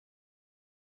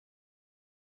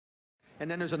And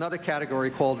then there's another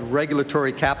category called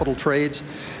regulatory capital trades,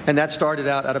 and that started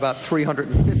out at about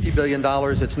 $350 billion.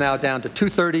 It's now down to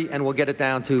 $230, and we'll get it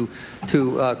down to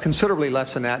considerably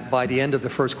less than that by the end of the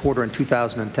first quarter in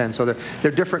 2010. So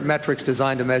they're different metrics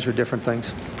designed to measure different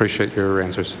things. Appreciate your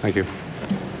answers. Thank you.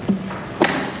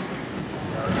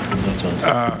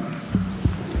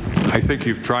 I think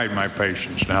you've tried my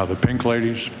patience now. The pink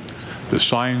ladies, the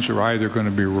signs are either going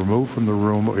to be removed from the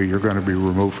room or you're going to be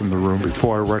removed from the room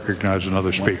before I recognize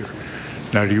another speaker.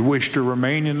 Now, do you wish to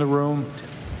remain in the room?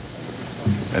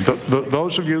 And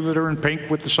those of you that are in pink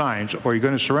with the signs, are you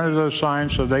going to surrender those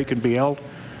signs so they can be held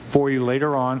for you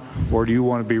later on, or do you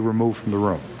want to be removed from the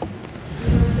room?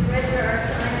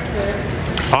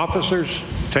 Officers,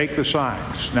 take the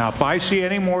signs. Now, if I see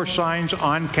any more signs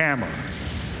on camera,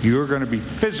 you're going to be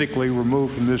physically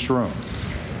removed from this room.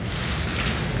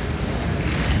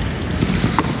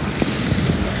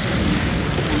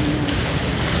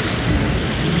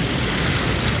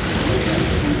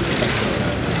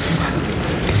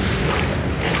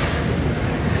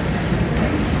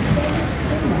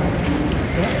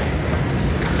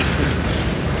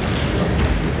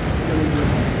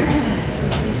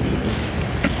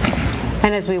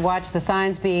 And as we watch the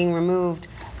signs being removed,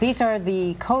 these are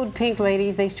the Code Pink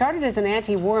ladies. They started as an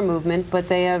anti-war movement, but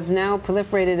they have now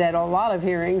proliferated at a lot of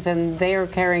hearings, and they are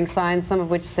carrying signs, some of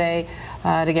which say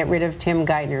to get rid of Tim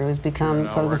Geithner, who's become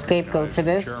sort of the scapegoat for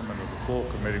this.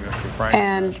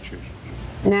 And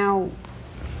now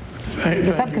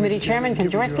the subcommittee chairman,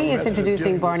 Kondrowski, is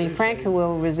introducing Barney Frank, who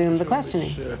will resume the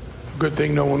questioning. Good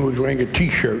thing no one was wearing a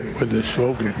T-shirt with this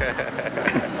slogan.